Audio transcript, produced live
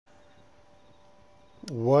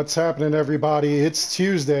What's happening, everybody? It's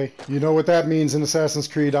Tuesday. You know what that means in Assassin's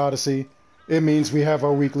Creed Odyssey. It means we have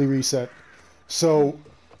our weekly reset. So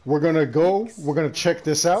we're going to check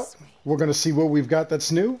this out. We're going to see what we've got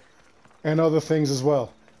that's new and other things as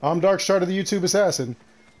well. I'm Dark Shard of the YouTube Assassin.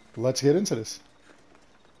 Let's get into this.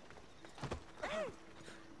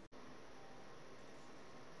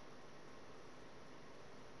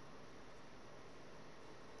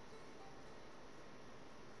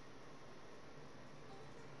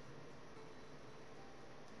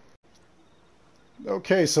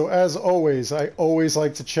 Okay, so as always, I always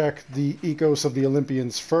like to check the Ikaros of the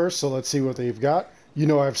Olympians first, so let's see what they've got. You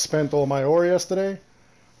know I've spent all my ore yesterday.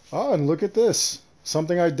 Oh, and look at this.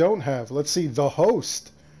 Something I don't have. Let's see, the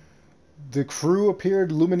host. The crew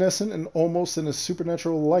appeared luminescent and almost in a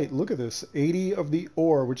supernatural light. Look at this, 80 of the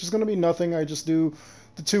ore, which is going to be nothing. I just do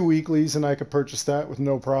the 2 weeklies and I could purchase that with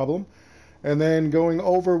no problem. And then going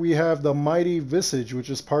over, we have the Mighty Visage, which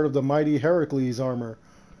is part of the Mighty Heracles armor.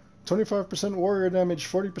 25% warrior damage,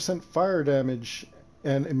 40% fire damage,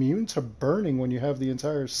 and immune to burning when you have the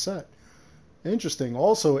entire set. Interesting.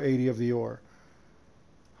 Also 80 of the ore.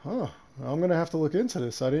 Huh. I'm going to have to look into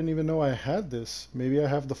this. I didn't even know I had this. Maybe I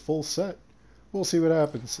have the full set. We'll see what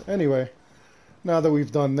happens. Anyway, now that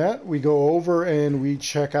we've done that, we go over and we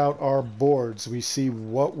check out our boards. We see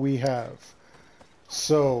what we have.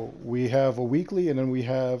 So we have a weekly and then we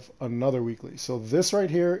have another weekly. So this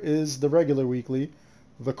right here is the regular weekly.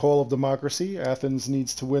 The Call of Democracy. Athens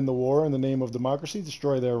needs to win the war in the name of democracy,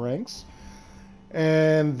 destroy their ranks.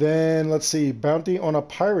 And then, let's see, bounty on a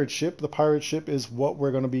pirate ship. The pirate ship is what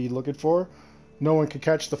we're going to be looking for. No one can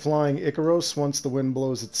catch the flying Ikaros once the wind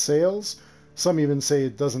blows its sails. Some even say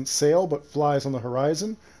it doesn't sail, but flies on the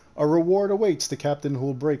horizon. A reward awaits the captain who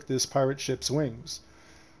will break this pirate ship's wings.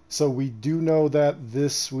 So we do know that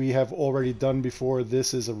this we have already done before.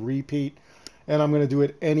 This is a repeat. And I'm going to do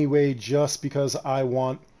it anyway just because I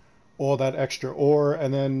want all that extra ore.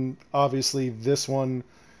 And then obviously this one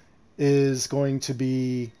is going to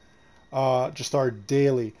be just our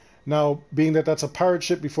daily. Now, being that that's a pirate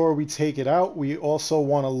ship, before we take it out, we also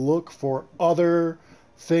want to look for other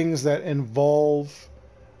things that involve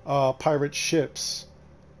pirate ships.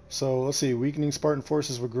 So let's see, weakening Spartan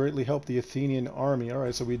forces would greatly help the Athenian army. All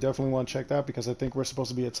right, so we definitely want to check that because I think we're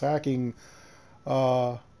supposed to be attacking...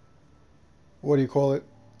 what do you call it?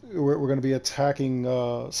 We're going to be attacking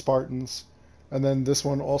Spartans. And then this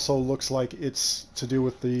one also looks like it's to do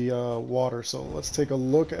with the water. So let's take a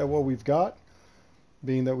look at what we've got.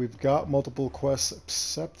 Being that we've got multiple quests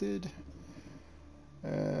accepted.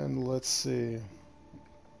 And let's see.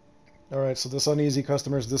 Alright, so this uneasy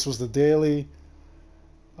customers, this was the daily.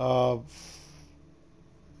 We'll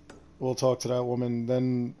talk to that woman.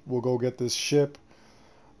 Then we'll go get this ship.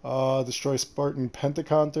 Destroy Spartan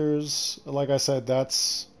Pentacounters. Like I said,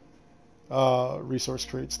 that's resource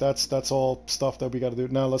crates. That's all stuff that we got to do.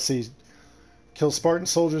 Now let's see. Kill Spartan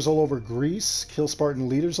soldiers all over Greece. Kill Spartan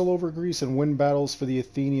leaders all over Greece, and win battles for the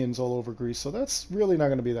Athenians all over Greece. So that's really not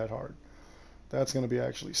going to be that hard. That's going to be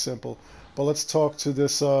actually simple. But let's talk to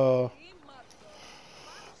this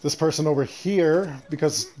this person over here,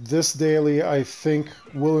 because this daily I think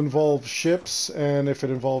will involve ships, and if it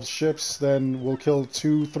involves ships, then we'll kill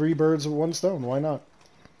 2-3 birds with one stone. Why not?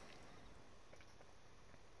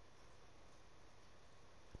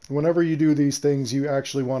 Whenever you do these things, you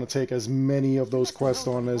actually want to take as many of those quests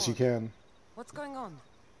on as you can. What's going on?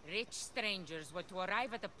 Rich strangers were to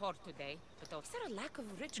arrive at the port today, but is there a lack of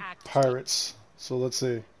rich pirates? So let's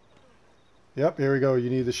see. Yep, here we go. You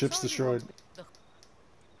need the ships destroyed.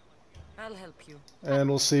 I'll help you. And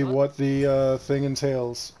we'll see what the thing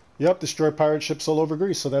entails. Yep, destroy pirate ships all over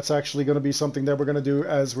Greece. So that's actually going to be something that we're going to do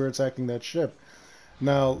as we're attacking that ship.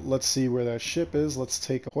 Now, let's see where that ship is. Let's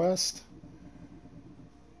take a quest.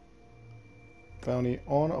 Bounty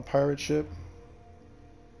on a pirate ship.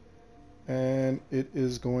 And it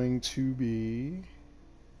is going to be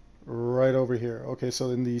right over here. Okay,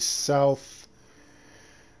 so in the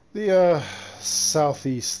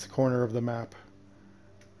southeast corner of the map.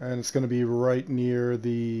 And it's going to be right near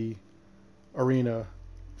the arena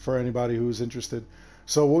for anybody who's interested.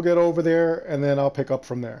 So we'll get over there and then I'll pick up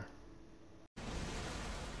from there.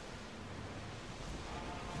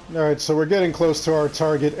 Alright, so we're getting close to our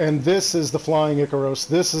target, and this is the Flying Ikaros.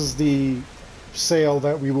 This is the sail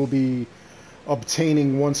that we will be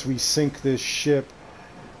obtaining once we sink this ship.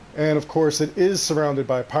 And of course it is surrounded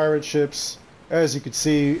by pirate ships. As you can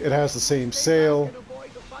see, it has the same sail.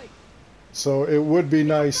 So it would be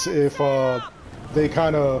nice if they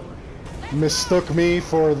kind of mistook me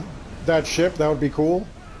for that ship. That would be cool.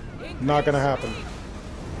 Not going to happen.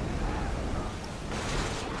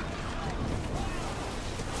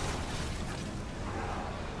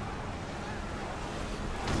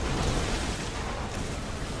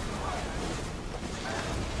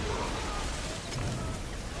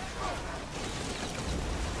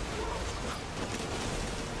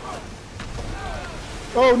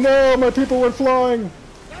 Oh no, my people went flying!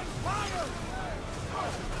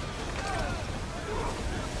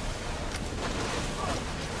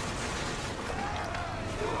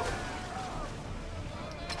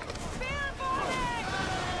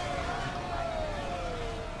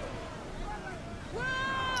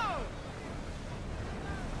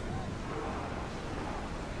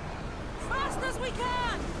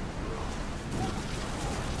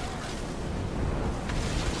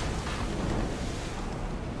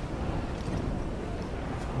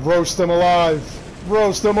 Roast them alive!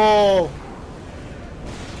 Roast them all!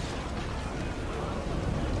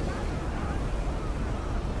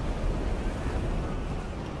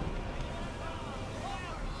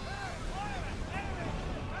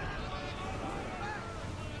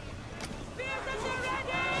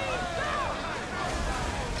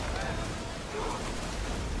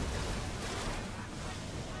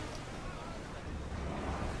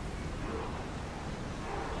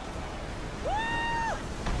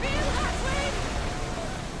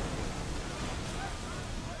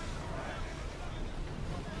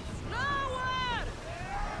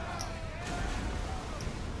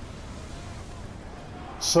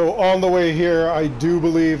 So on the way here, I do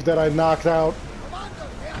believe that I knocked out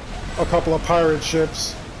a couple of pirate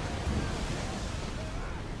ships.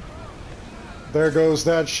 There goes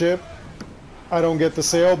that ship. I don't get the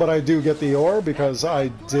sail, but I do get the ore because I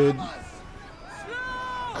did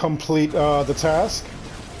complete the task.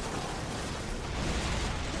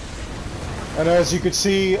 And as you could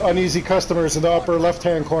see, Uneasy Customers in the upper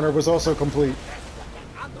left-hand corner was also complete.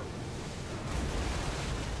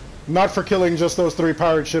 Not for killing just those 3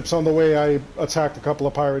 pirate ships. On the way, I attacked a couple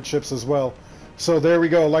of pirate ships as well. So there we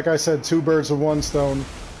go. Like I said, 2 birds with 1 stone.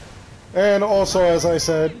 And also, as I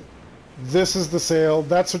said, this is the sail.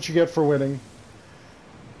 That's what you get for winning.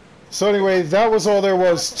 So anyway, that was all there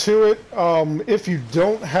was to it. If you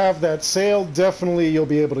don't have that sail, definitely you'll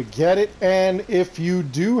be able to get it. And if you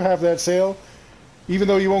do have that sail, even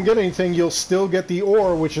though you won't get anything, you'll still get the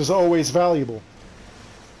ore, which is always valuable.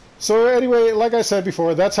 So anyway, like I said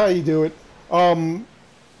before, that's how you do it.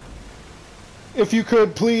 If you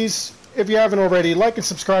could, please, if you haven't already, like and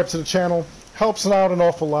subscribe to the channel. Helps out an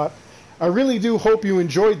awful lot. I really do hope you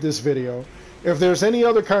enjoyed this video. If there's any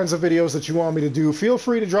other kinds of videos that you want me to do, feel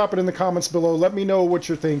free to drop it in the comments below. Let me know what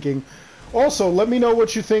you're thinking. Also, let me know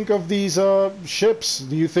what you think of these ships.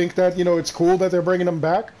 Do you think that, you know, it's cool that they're bringing them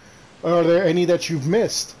back? Are there any that you've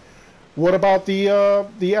missed? What about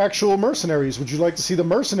the actual mercenaries? Would you like to see the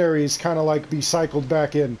mercenaries kind of like be cycled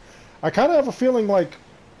back in? I kind of have a feeling like,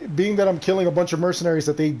 being that I'm killing a bunch of mercenaries,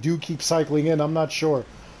 that they do keep cycling in. I'm not sure.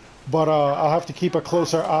 But I'll have to keep a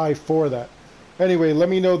closer eye for that. Anyway, let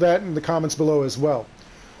me know that in the comments below as well.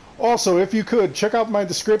 Also, if you could, check out my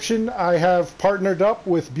description. I have partnered up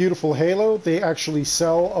with Beautiful Halo. They actually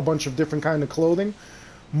sell a bunch of different kind of clothing.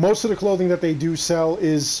 Most of the clothing that they do sell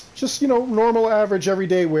is just, you know, normal, average,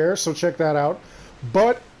 everyday wear, so check that out.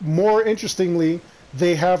 But more interestingly,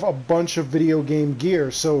 they have a bunch of video game gear.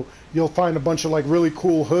 So you'll find a bunch of like really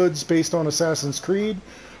cool hoods based on Assassin's Creed,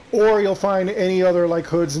 or you'll find any other like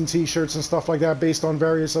hoods and t-shirts and stuff like that based on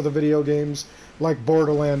various other video games like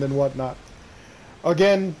Borderlands and whatnot.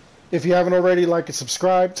 Again, if you haven't already, like and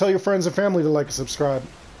subscribe. Tell your friends and family to like and subscribe.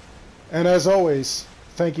 And as always,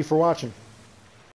 thank you for watching.